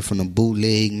gotta get it from the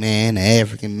bootleg man, the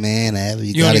African man,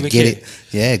 you gotta get it.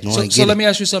 Yeah, go and get it. So let me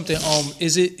ask you something.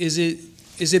 Is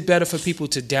it better for people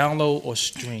to download or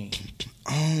stream?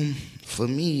 For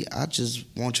me, I just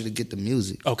want you to get the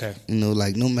music. Okay.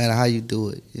 Like no matter how you do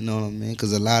it, you know what I mean?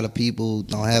 Because a lot of people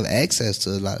don't have access to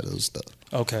a lot of those stuff.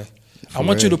 Okay.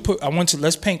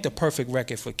 Let's paint the perfect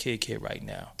record for Kid right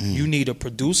now. You need a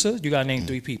producer. You got to name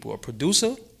 3 people. A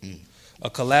producer, a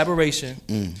collaboration,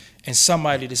 and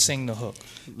somebody to sing the hook.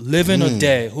 Living or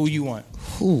dead, who you want?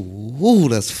 Ooh,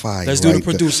 that's fire. Let's do the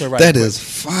producer right That is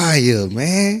fire,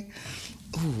 man.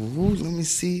 Ooh, let me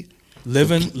see.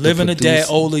 Living or dead,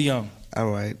 old or young? All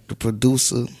right. The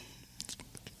producer.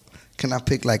 Can I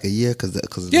pick like a year? Because a lot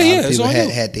of people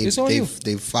had they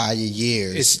 5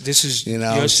 years. This is you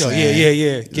know your show.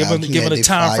 Yeah. Give them a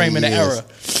time frame and the era.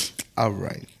 All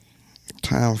right.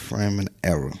 Time frame and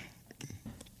era.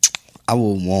 I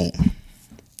would want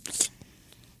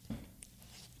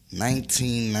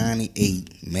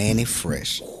 1998 Manny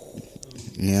Fresh.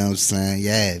 You know what I'm saying?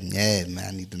 Yeah, man.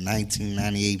 I need the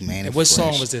 1998 Manny And what Fresh.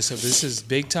 song was this? This is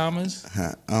Big Timers?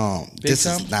 This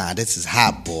is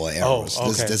Hot Boy era. Oh,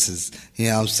 okay. This is, you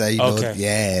know what I'm saying? You know,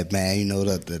 yeah, man. You know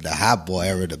the Hot Boy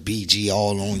era, the BG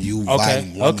All on You,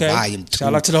 Volume 1, Volume 2.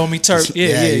 Shout out to the homie Turk.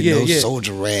 Yeah.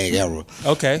 Soldier Rag era.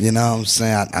 Okay. You know what I'm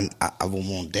saying? I would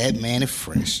want that Manny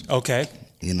Fresh. Okay.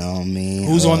 You know what I mean?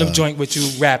 Who's on the joint with you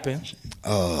rapping?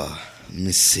 Let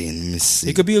me see.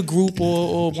 It could be a group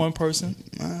or one person.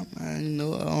 You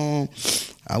know,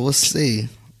 I would say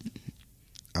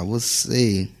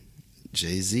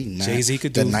Jay-Z. Jay-Z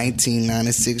could do the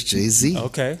 1996 Jay-Z.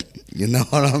 Okay. You know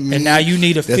what I mean? And now you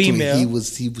need a female. He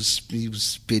was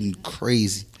spitting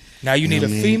crazy. Now you need a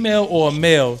female or a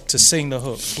male to sing the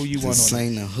hook. Who you want on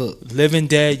sing the hook? Living,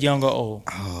 dead, young or old?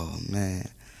 Oh man,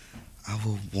 I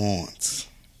would want.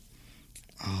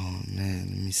 Oh man,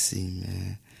 let me see,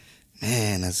 man.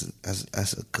 Man, that's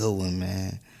a good one,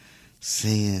 man.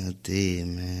 Singing or dead,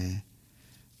 man.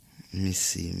 Let me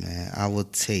see, man. I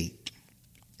would take.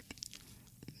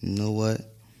 You know what?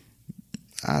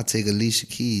 I'll take Alicia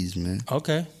Keys, man.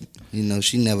 Okay. You know,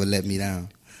 she never let me down.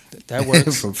 That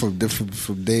works. from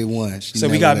day one. So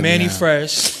we got Manny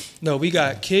Fresh. No, we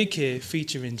got Kid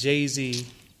featuring Jay-Z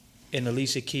and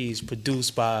Alicia Keys,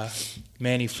 produced by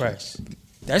Manny Fresh.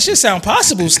 That shit sound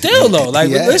possible still though.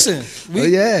 Like, listen.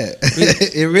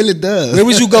 It really does. Where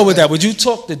would you go with that? Would you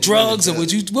talk the drugs, or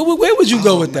would you? Where would you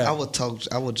go with that?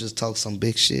 I would just talk some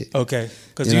big shit. Okay,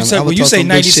 because you said when you say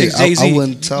 96 Jay-Z, I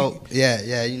wouldn't talk.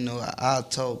 Yeah. You know, I'll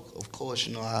talk. Of course,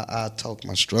 you know, I'll talk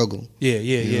my struggle. Yeah.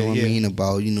 You know what I mean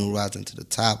about rising to the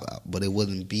top, but it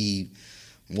wouldn't be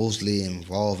mostly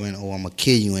involving, I'm gonna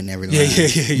kill you in every line. Yeah.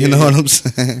 You know what I'm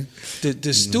saying?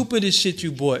 The stupidest shit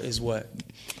you bought is what?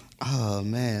 Oh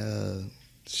man,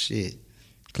 shit,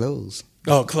 clothes.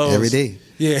 Oh, clothes every day.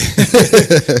 Yeah,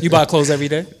 you buy clothes every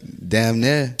day? Damn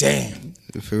near. Damn.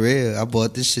 For real, I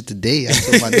bought this shit today. I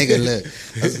told my nigga, look,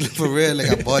 for real, like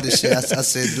I bought this shit. I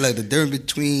said, look, the difference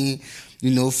between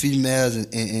females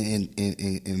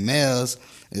and males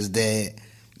is that.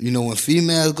 When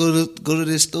females go to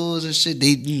their stores and shit,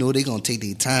 they they gonna take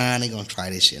their time, they gonna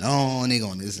try this shit on, they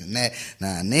gonna this and that.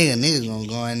 Nah, niggas gonna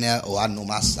go in there. Oh, I know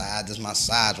my size. This my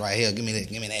size right here. Give me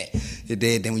that.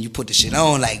 Then when you put the shit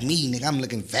on, like me, nigga, I'm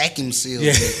looking vacuum sealed in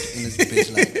this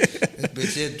bitch. Like this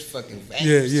bitch is fucking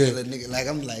vacuum sealed, nigga. Like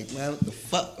I'm like, man, what the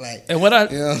fuck, like. And what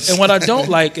I don't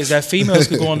like is that females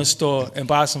could go in the store and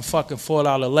buy some fucking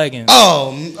 $4 leggings.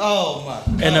 Oh my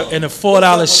God. And a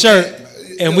 $4 shirt.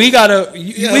 And we gotta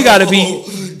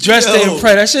be dressed to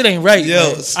impress. That shit ain't right.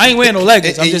 I ain't wearing no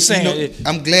leggings. I'm just saying.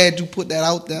 I'm glad you put that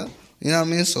out there. You know what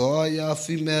I mean? So all y'all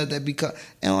females that be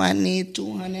I need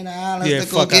 $200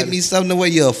 to go get me something to wear.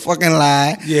 You're a fucking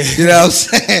lie. Yeah. You know what I'm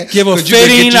saying? Give her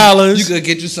 $15. You could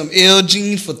get you some ill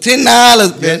jeans for $10,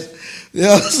 bitch. You know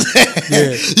what I'm saying?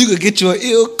 Yeah. You could get you an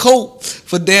ill coat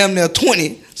for damn near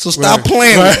 $20. So stop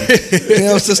playing.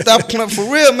 So stop playing. For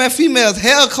real, man. Females'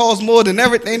 hair costs more than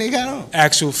everything they got on.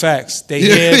 Actual facts. They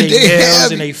hair, they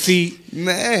nails, and they feet.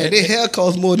 Man, their hair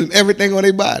costs more than everything on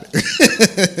their body.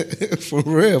 For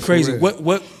real. Crazy. For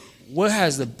real. What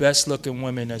has the best looking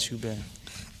women that you've been?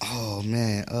 Oh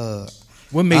man.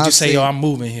 What made you say, I'm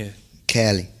moving here?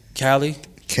 Cali,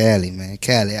 man.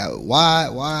 Cali. Why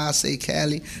I say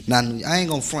Cali? Now I ain't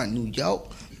gonna front New York.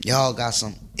 Y'all got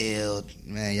some ill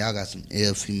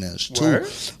females too. Word?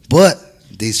 But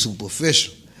they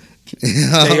superficial.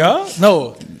 They are?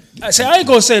 No. I ain't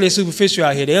gonna say they superficial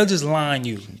out here. They'll just line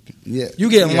you. Yeah. You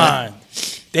get in line.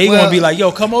 They gonna be like,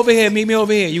 yo, come over here, meet me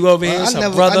over here. You over here, it's her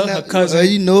brother, her cousin.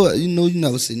 You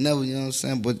never say never, you know what I'm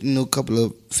saying? But a couple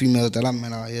of females that I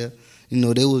met out here,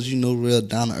 they was, real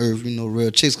down to earth, real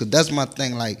chicks. Cause that's my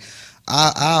thing, like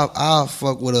I'll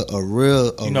fuck with a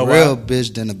real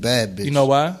bitch than a bad bitch. You know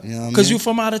why? Because you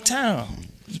from out of town.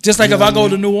 Just like if I go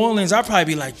to New Orleans, I'll probably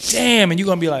be like, damn, and you're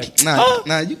going to be like, huh?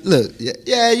 Nah, you look,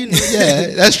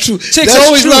 that's true. Chicks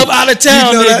always love out of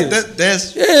town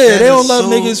niggas. They don't love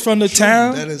niggas from the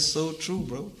town. That is so true,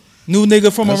 bro. New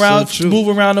nigga from around, move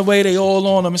around the way, they all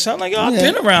on them. And so I'm like, yo, I've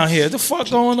been around here. What the fuck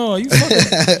going on? You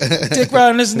fucking dick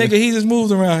riding this nigga, he just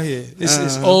moved around here.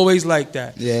 It's always like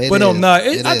that. Yeah, but no,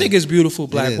 I think it's beautiful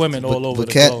black women all over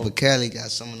the globe. But Cali got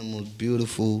some of the most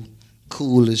beautiful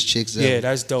coolest chicks ever. Yeah,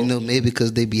 that's dope. You know, maybe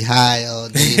because they be high all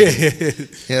day.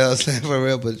 You know what I'm saying? For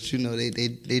real, but you know,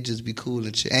 they just be cool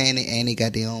and shit. And they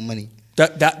got their own money.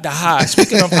 The high.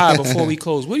 Speaking of high, before we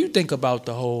close, what do you think about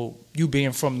the whole, you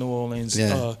being from New Orleans,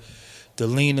 the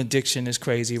lean addiction is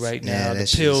crazy right now,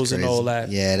 the pills and all that.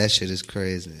 Yeah, that shit is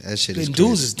crazy. That shit is crazy.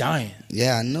 Dudes is dying.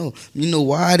 Yeah, I know. You know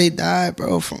why they died,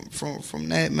 bro? From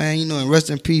that, man. You know, and rest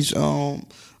in peace, Fredo.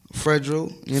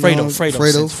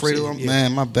 Fredo. Yeah.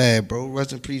 Man, my bad, bro.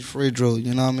 Rest in peace, Fredo.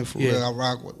 You know what I mean? For real, I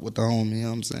rock with the homie. You know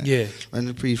what I'm saying? Yeah. Rest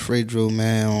in peace, Fredo,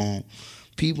 man.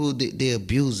 People, they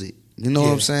abuse it. You know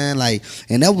what I'm saying? Like,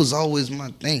 and that was always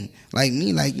my thing. Like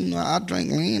me, like, you know, I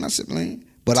drank lean. I sip lean.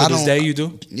 But to this day you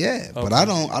do? Yeah, okay. But I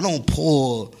don't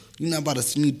pour. You're not about to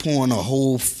see me pouring a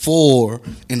whole 4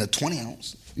 in a 20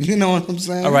 ounce. You know what I'm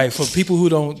saying? All right, for people who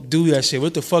don't do that shit,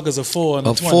 what the fuck is a 4 and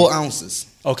a 20? 4 ounces.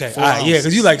 Okay, all right, yeah,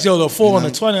 because you like, yo, the 4 and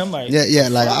a 20. I'm like, yeah,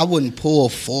 like I wouldn't pour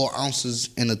 4 ounces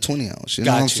in a 20 ounce. You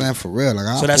know what I'm saying? For real,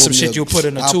 like so that's some shit you'll put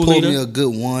in a 2 liter. I'll pour me a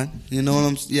good one. You know what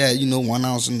I'm saying? Yeah, you know, 1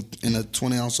 ounce in a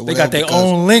 20 ounce. Or they got their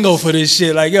own lingo for this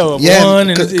shit. Like, yo, one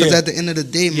and because at the end of the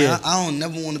day, man, I don't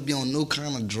never want to be on no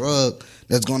kind of drug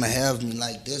that's gonna have me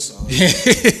like this.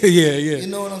 Yeah. You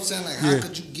know what I'm saying? Like, how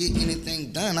could you get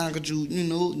anything done? How could you,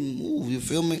 move? You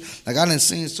feel me? Like, I done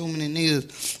seen so many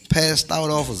niggas passed out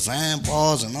off of Zan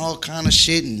bars and all kind of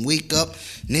shit and wake up.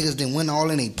 Niggas done went all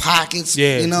in their pockets.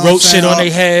 Yeah, you know wrote shit on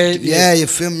their head. Yeah, you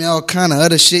feel me? All kind of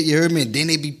other shit, you heard me? And then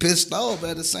they be pissed off, but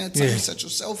at the same time, you set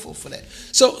yourself up for that.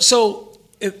 So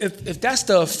if that's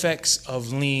the effects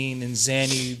of lean and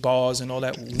Xanny bars and all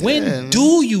that, when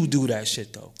do you do that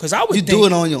shit though? Because I would think do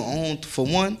it on your own. For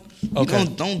one, okay. You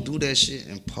don't do that shit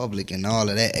in public and all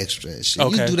of that extra shit.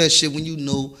 Okay. You do that shit when you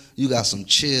know you got some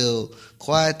chill,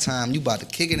 quiet time. You about to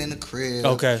kick it in the crib.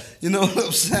 Okay. You know what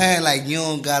I'm saying? Like, you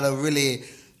don't gotta really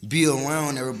be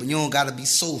around everybody. You don't gotta be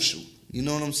social. You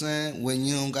know what I'm saying? When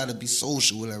you don't gotta be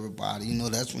social with everybody,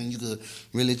 that's when you could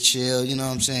really chill. You know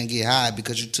what I'm saying? Get high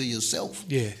because you're to yourself.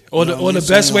 Yeah. Or the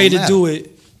best way to do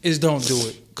it is don't do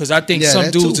it. Because I think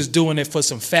some dudes is doing it for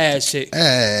some fast shit.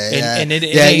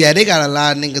 They got a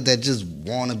lot of niggas that just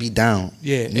want to be down.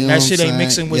 Yeah, and that shit ain't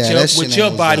mixing with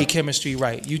your body chemistry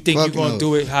right. You think you're going to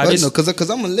do it how this? No, because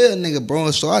I'm a little nigga,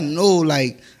 bro, so I know,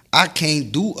 like, I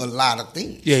can't do a lot of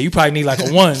things. Yeah, you probably need like a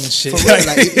 1 and shit. For real,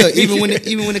 like, look,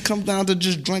 even when it comes down to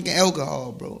just drinking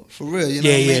alcohol, bro. For real, you know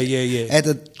what I mean? Yeah. At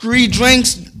the 3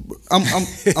 drinks, I'm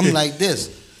like this.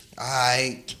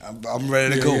 I'm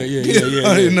ready to go.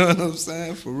 Yeah. You know what I'm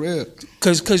saying? For real.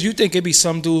 Cause you think it be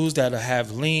some dudes that'll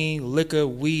have lean, liquor,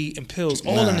 weed, and pills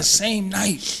all in the same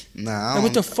night. Nah. Like,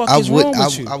 what the fuck is wrong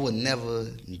with you? I would never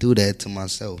do that to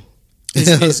myself.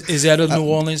 Is that a New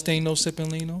Orleans thing, no sipping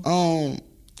lean?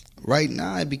 Right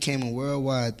now, it became a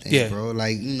worldwide thing, bro.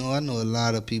 Like, I know a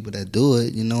lot of people that do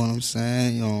it. You know what I'm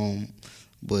saying?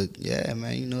 But yeah,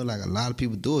 man, like a lot of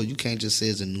people do it. You can't just say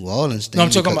it's a New Orleans thing. No,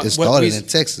 I'm talking about it started in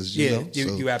Texas.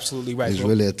 You're absolutely right. It's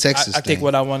really a Texas I think thing.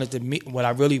 what I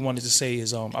really wanted to say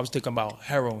is, I was thinking about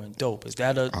heroin, dope. Is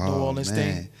that a New Orleans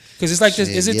thing? Because it's like this.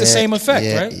 Is it the same effect,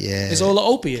 right? Yeah, it's all the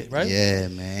opiate, right? Yeah,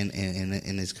 man,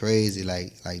 and it's crazy.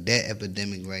 Like that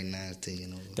epidemic right now is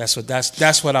taking over. That's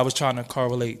what I was trying to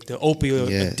correlate. The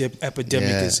opioid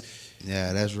epidemic is.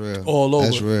 Yeah, that's real. All over.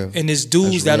 That's real. And there's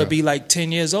dudes that'll be like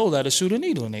 10 years old that'll shoot a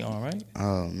needle in their arm, right?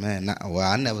 Oh, man.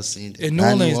 I never seen that. In New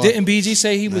Orleans. Didn't BG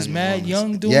say he was mad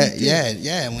young dude?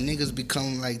 Yeah. When niggas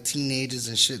become like teenagers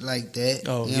and shit like that.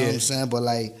 Oh, you know what I'm saying? But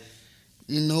like,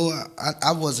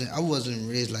 I wasn't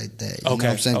raised like that. You know what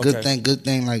I'm saying? Good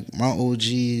thing like my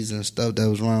OGs and stuff that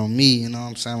was around me, you know what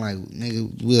I'm saying? Like, nigga,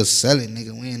 we'll sell it,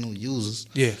 nigga. We ain't no users.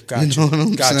 Yeah, gotcha. You know what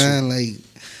I'm saying? Like,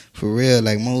 for real,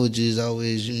 like my OGs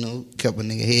always, kept a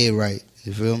nigga head right.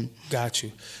 You feel me? Got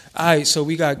you. All right, so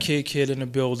we got Kid in the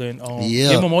building.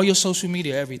 Give them all your social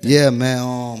media, everything. Yeah,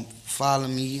 man. Follow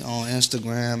me on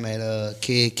Instagram at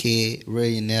Kid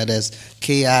Millionaire. That's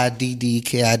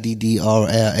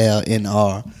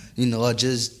KIDDRLLNR. Or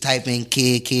just type in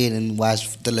Kid and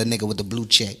watch the little nigga with the blue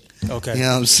check. Okay. You know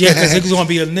what I'm saying? Yeah, because nigga's gonna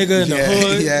be a nigga in the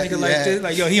hood, nigga like this.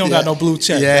 Like, yo, he don't got no blue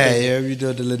check. Yeah, you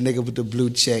know the little nigga with the blue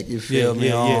check. You feel me?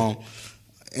 Yeah.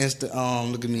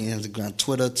 Look at me on Instagram,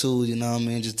 Twitter too. You know what I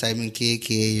mean? Just type in Kid.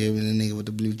 You're the nigga with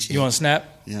the blue check. You on Snap?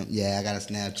 Yeah, I got a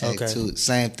Snapchat too.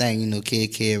 Same thing,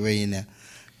 Kid right now.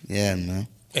 Yeah, man.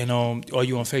 And are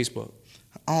you on Facebook?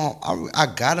 I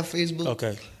got a Facebook.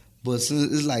 Okay. But it's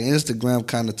like Instagram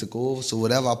kind of took over, so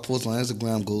whatever I post on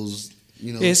Instagram goes.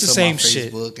 It's the same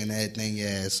shit. Facebook and everything,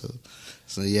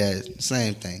 So yeah,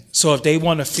 same thing. So if they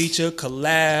want to feature,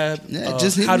 collab,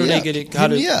 just hit how do me they up. get it? How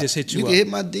do they just hit you up? You can hit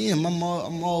my DM.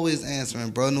 I'm always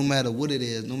answering, bro. No matter what it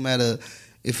is, no matter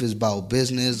if it's about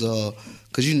business or,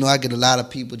 cause you know I get a lot of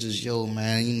people just, yo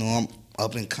man, you know I'm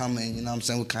up and coming, you know what I'm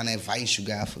saying? What kind of advice you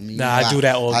got for me? Nah, I do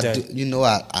that all day.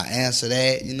 I answer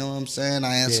that, you know what I'm saying?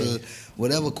 I answer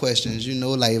whatever questions, you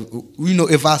know, like, you know,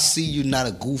 if I see you not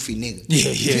a goofy nigga.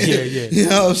 Yeah. You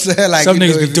know what I'm saying? Like, some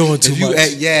niggas be doing too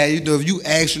much. You know, if you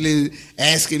actually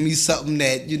asking me something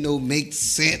that, you know, makes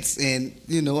sense and,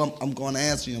 you know, I'm going to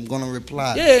answer you. I'm going to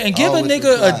reply. Yeah, and give a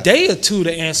nigga a day or two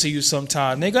to answer you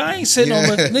sometime. Nigga, I ain't sitting on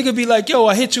my... Nigga be like, yo,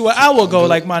 I hit you an hour ago.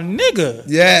 Like, my nigga.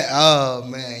 Yeah, oh,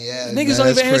 man, yeah. Niggas don't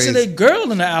even answer their girl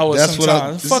in an hour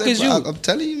sometimes. The fuck is you? I'm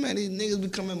telling you, man, these niggas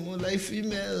becoming more like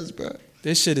females, bro.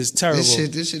 This shit is terrible.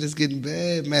 This shit is getting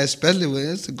bad, man. Especially with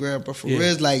Instagram, bro. For real,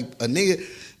 it's like a nigga,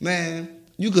 man.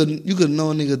 You could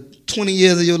know a nigga 20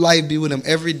 years of your life, be with him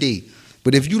every day.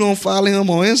 But if you don't follow him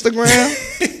on Instagram,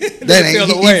 that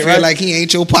ain't he feel right? Like he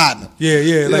ain't your partner.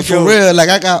 Yeah. Like for real, like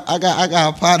I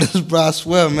got partners, bro. I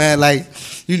swear, man. Like,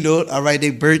 you know, all right, they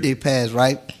birthday pass,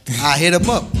 right? I hit him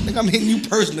up. Nigga, I'm hitting you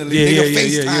personally. Nigga,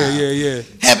 FaceTime. Yeah.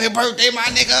 Happy birthday, my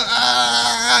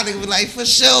nigga. Nigga was like, for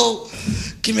sure.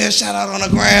 Give me a shout out on the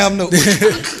gram. No,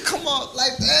 come on,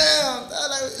 like damn,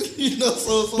 like, you know.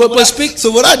 So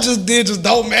what I just did just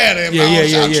don't matter. If I don't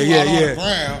shout you out on the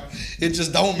gram, it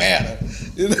just don't matter.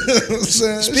 You know what I'm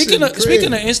saying? Speaking of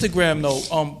Instagram,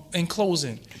 though, in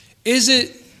closing, is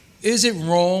it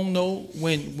wrong though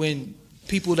when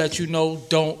people that you know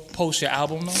don't post your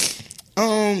album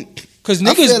though? Cause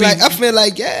niggas I feel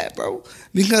like yeah, bro.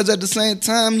 Because at the same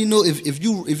time, you know, if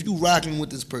you rocking with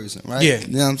this person, right? Yeah.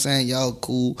 You know what I'm saying? Y'all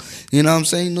cool. You know what I'm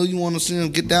saying? You know you want to see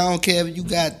them get down, Kevin. You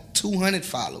got 200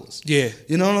 followers. Yeah.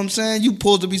 You know what I'm saying? You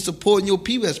supposed to be supporting your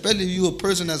people, especially if you a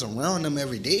person that's around them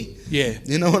every day. Yeah.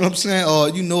 You know what I'm saying? Or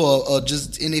you know, or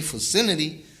just in a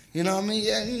vicinity. You know what I mean?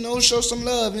 Yeah, you know, show some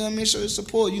love. You know what I mean? Show your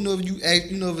support. You know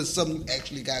if it's something you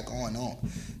actually got going on.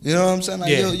 You know what I'm saying?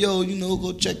 Like yo, you know,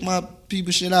 go check my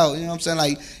people shit out. You know what I'm saying?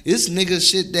 Like it's nigga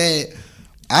shit that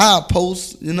I'll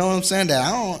post, you know what I'm saying, that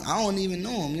I don't even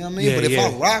know him, you know what I mean? But if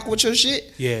I rock with your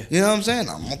shit, you know what I'm saying,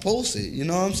 I'm gonna post it, you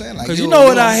know what I'm saying? Like, you know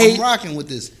what I hate? I'm rocking with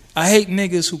this. I hate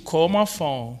niggas who call my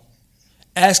phone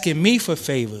asking me for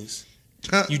favors.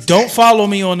 You don't follow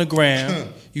me on the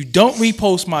gram. You don't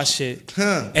repost my shit.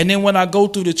 And then when I go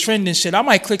through the trending shit, I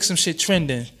might click some shit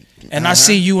trending and I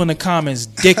see you in the comments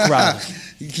dick riding.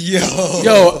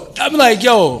 Yo, I'm like,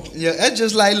 yo. Yeah, that's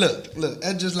just like, look,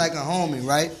 that's just like a homie,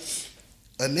 right?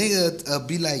 A nigga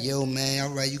be like, yo, man,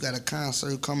 all right, you got a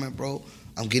concert coming, bro.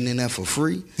 I'm getting in there for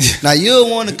free. Now,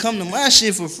 you'll want to come to my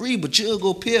shit for free, but you'll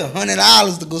go pay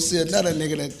 $100 to go see another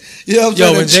nigga that, you know what I'm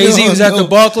saying? Yo, when Jay-Z was at the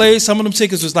Barclays, some of them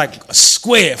tickets was like a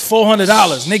square, $400.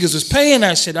 Niggas was paying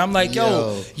that shit. I'm like,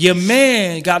 yo, your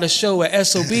man got a show at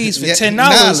SOBs for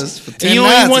 $10, and you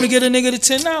don't even want to get a nigga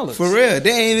to $10. For real.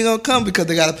 They ain't even going to come because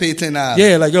they got to pay $10.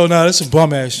 Yeah, like, yo, nah, that's some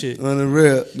bum-ass shit. On the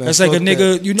real. Man, that's like a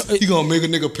nigga, that. You know. You going to make a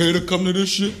nigga pay to come to this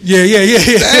shit? Yeah.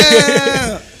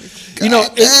 Damn. You know,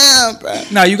 bro.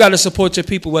 Now you got to support your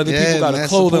people. Whether people got a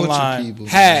clothing line,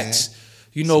 hats, man.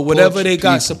 You know, whatever they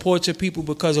got, support your people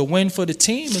because a win for the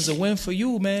team is a win for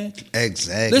you, man.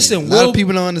 Exactly. Listen, a lot of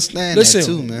people don't understand that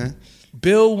too, man.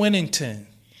 Bill Winnington,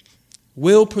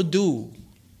 Will Perdue,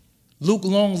 Luke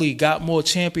Longley got more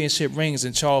championship rings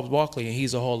than Charles Barkley, and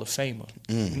he's a Hall of Famer.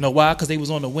 You know why? Because they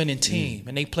was on a winning team,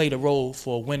 and they played a role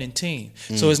for a winning team.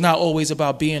 So it's not always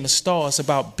about being a star; it's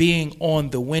about being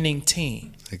on the winning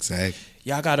team. Exactly.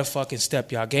 Y'all gotta fucking step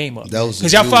y'all game up.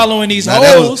 Because y'all following these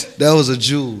hoes. That was a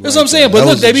Jew. That's what I'm saying. But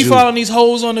look, they be following these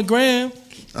hoes on the gram.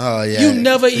 Oh yeah. You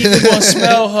never even gonna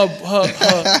smell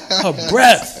her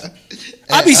breath.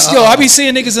 I be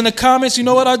seeing niggas in the comments. You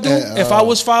know what I do? If I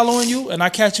was following you and I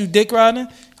catch you dick riding,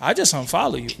 I just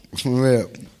unfollow you. For real.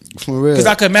 Because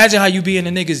I can imagine how you be in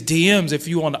the niggas DMs if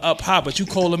you on the up high, but you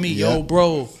calling me, yo,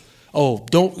 bro. Oh,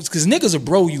 don't, because niggas will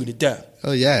bro you to death.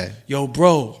 Oh yeah. Yo,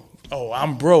 bro. Oh,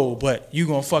 I'm bro, but you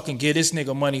gonna fucking get this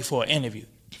nigga money for an interview.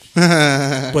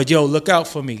 But yo, look out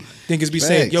for me. Niggas be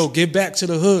saying, yo, get back to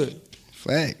the hood.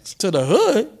 Facts. To the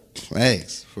hood?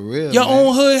 Facts. For real. Your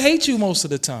own hood hate you most of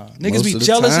the time. Niggas be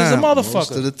jealous as a motherfucker.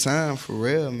 Most of the time, for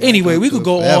real, man. Anyway, we could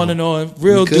go on and on.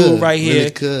 Real dude right here.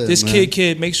 Really could, this man.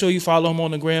 kid, make sure you follow him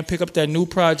on the gram. Pick up that new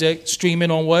project. Stream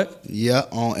it on what? Yeah,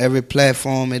 on every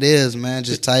platform it is, man.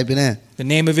 Just type it in. The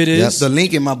name of it is? Yep, the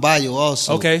link in my bio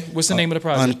also. Okay, what's the name of the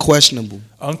project? Unquestionable.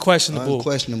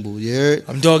 Unquestionable, you heard?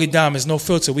 I'm Doggie Diamonds, no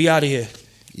filter. We out of here.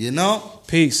 You know?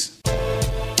 Peace.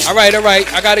 All right.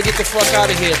 I got to get the fuck out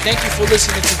of here. Thank you for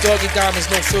listening to Doggie Diamonds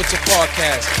No Filter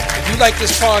podcast. If you like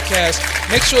this podcast,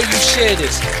 make sure you share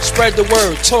this. Spread the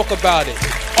word. Talk about it.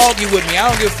 Argue with me. I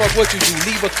don't give a fuck what you do.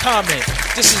 Leave a comment.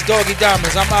 This is Doggie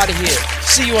Diamonds. I'm out of here.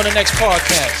 See you on the next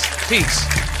podcast. Peace.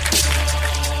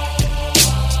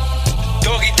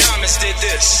 Doggie Diamonds did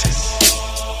this.